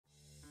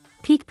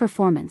Peak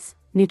performance,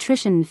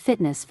 nutrition and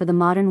fitness for the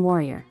modern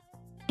warrior.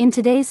 In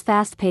today's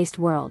fast-paced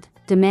world,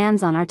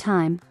 demands on our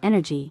time,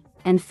 energy,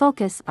 and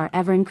focus are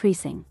ever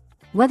increasing.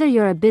 Whether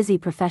you're a busy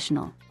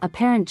professional, a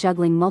parent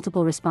juggling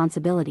multiple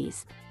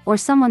responsibilities, or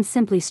someone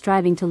simply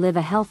striving to live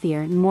a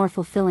healthier and more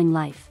fulfilling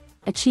life,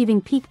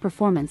 achieving peak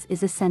performance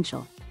is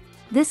essential.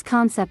 This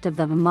concept of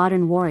the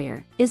modern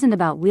warrior isn't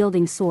about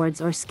wielding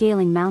swords or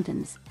scaling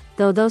mountains,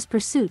 though those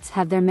pursuits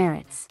have their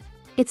merits.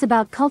 It's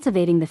about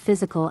cultivating the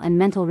physical and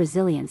mental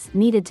resilience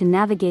needed to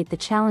navigate the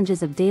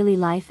challenges of daily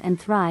life and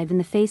thrive in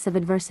the face of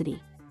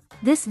adversity.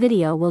 This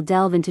video will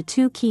delve into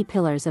two key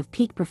pillars of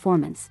peak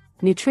performance: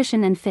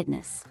 nutrition and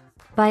fitness.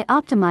 By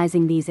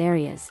optimizing these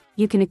areas,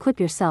 you can equip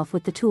yourself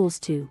with the tools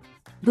to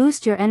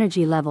boost your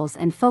energy levels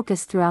and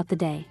focus throughout the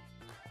day,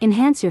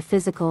 enhance your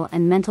physical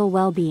and mental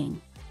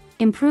well-being,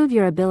 improve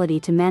your ability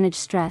to manage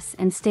stress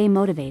and stay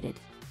motivated,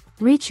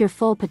 reach your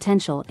full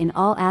potential in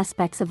all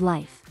aspects of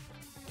life.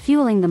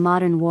 Fueling the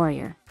modern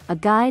warrior, a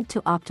guide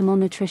to optimal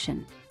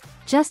nutrition.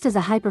 Just as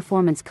a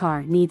high-performance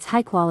car needs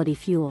high-quality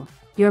fuel,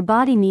 your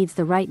body needs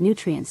the right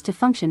nutrients to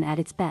function at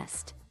its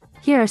best.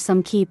 Here are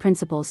some key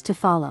principles to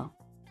follow.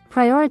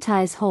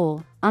 Prioritize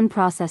whole,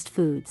 unprocessed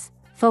foods.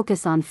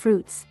 Focus on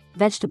fruits,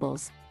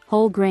 vegetables,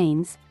 whole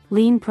grains,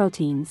 lean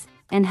proteins,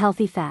 and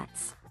healthy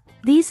fats.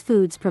 These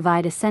foods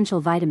provide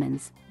essential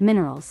vitamins,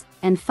 minerals,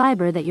 and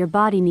fiber that your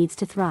body needs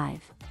to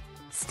thrive.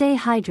 Stay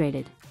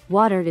hydrated.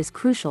 Water is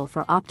crucial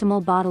for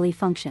optimal bodily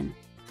function.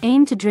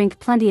 Aim to drink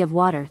plenty of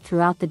water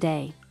throughout the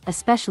day,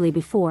 especially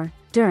before,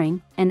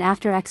 during, and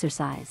after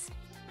exercise.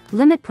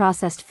 Limit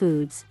processed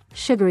foods,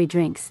 sugary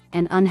drinks,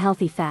 and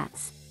unhealthy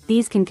fats.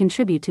 These can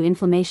contribute to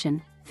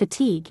inflammation,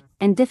 fatigue,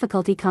 and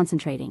difficulty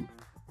concentrating.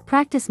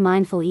 Practice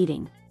mindful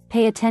eating.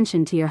 Pay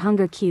attention to your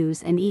hunger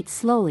cues and eat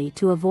slowly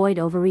to avoid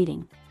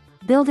overeating.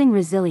 Building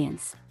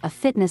resilience, a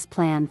fitness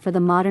plan for the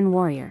modern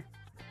warrior.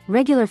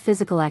 Regular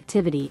physical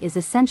activity is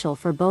essential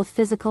for both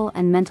physical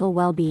and mental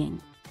well-being.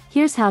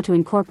 Here's how to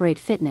incorporate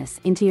fitness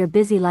into your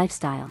busy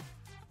lifestyle.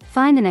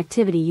 Find an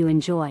activity you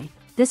enjoy.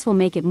 This will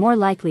make it more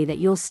likely that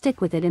you'll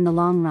stick with it in the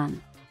long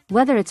run.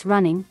 Whether it's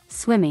running,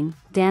 swimming,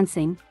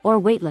 dancing, or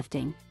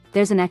weightlifting,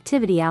 there's an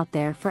activity out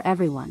there for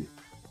everyone.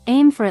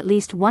 Aim for at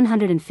least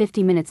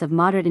 150 minutes of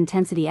moderate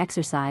intensity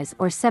exercise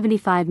or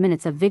 75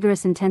 minutes of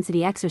vigorous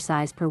intensity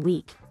exercise per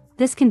week.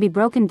 This can be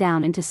broken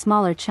down into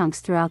smaller chunks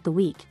throughout the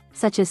week,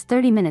 such as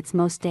 30 minutes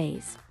most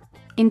days.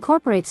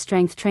 Incorporate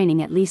strength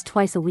training at least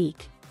twice a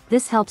week.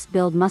 This helps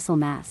build muscle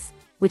mass,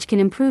 which can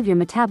improve your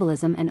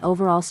metabolism and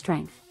overall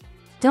strength.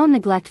 Don't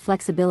neglect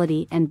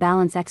flexibility and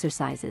balance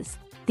exercises.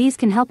 These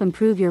can help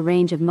improve your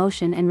range of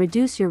motion and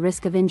reduce your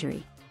risk of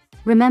injury.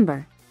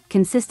 Remember,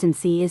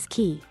 consistency is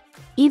key.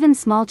 Even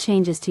small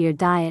changes to your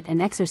diet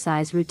and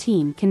exercise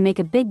routine can make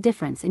a big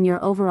difference in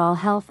your overall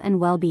health and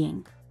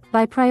well-being.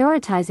 By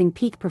prioritizing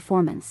peak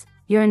performance,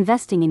 you're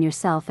investing in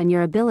yourself and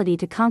your ability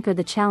to conquer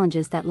the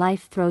challenges that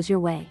life throws your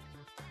way.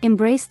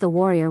 Embrace the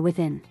warrior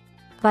within.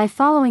 By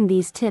following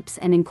these tips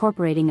and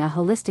incorporating a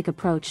holistic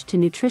approach to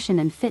nutrition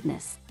and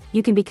fitness,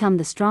 you can become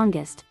the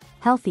strongest,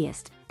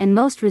 healthiest, and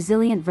most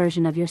resilient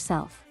version of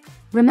yourself.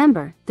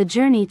 Remember, the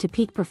journey to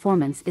peak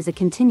performance is a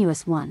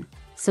continuous one,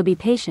 so be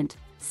patient,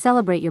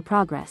 celebrate your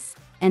progress,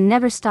 and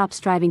never stop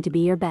striving to be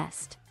your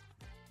best.